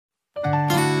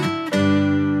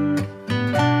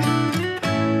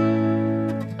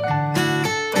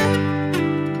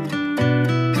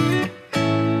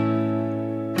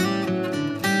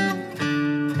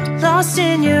lost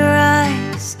in your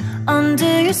eyes,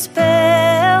 under your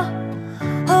spell.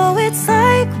 Oh, it's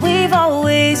like we've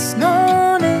always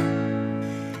known it.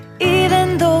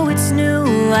 Even though it's new,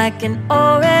 I can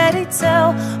already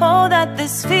tell. Oh, that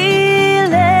this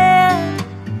feeling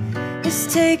is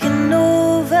taking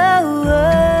over.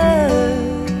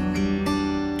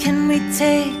 Can we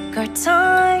take our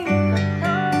time?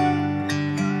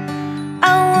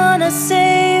 I wanna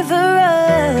savor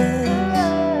us.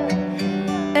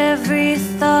 Every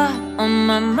thought on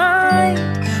my mind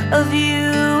of you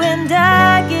and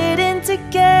I getting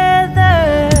together.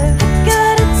 I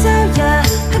gotta tell ya,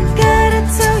 I gotta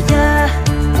tell ya,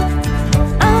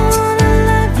 I wanna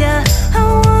love ya, I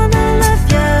wanna love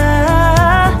ya.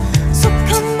 So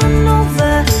come on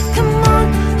over, come on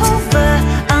over.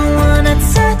 I wanna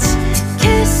touch,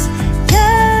 kiss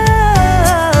you.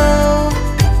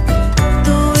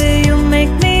 The way you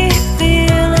make me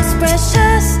feel is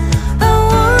precious. I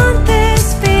want this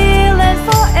feeling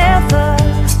forever.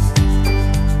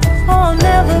 Oh, I'll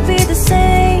never be the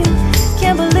same.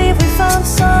 Can't believe we found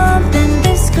something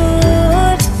this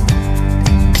good.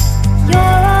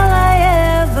 You're all I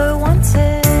ever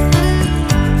wanted.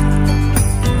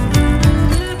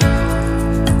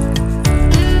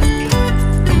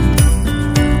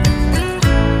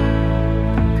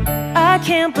 I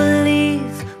can't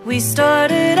believe we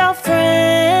started out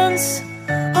friends.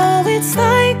 Oh, it's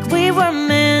like we were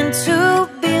meant to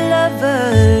be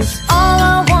lovers. All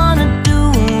I wanna do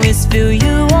is feel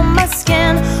you on my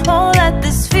skin. Oh, let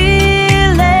this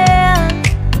feeling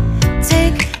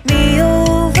take me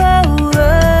over.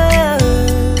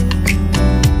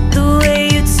 The way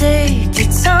you take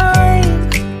your time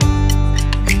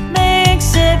makes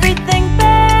everything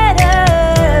better.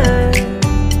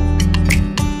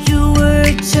 You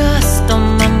were just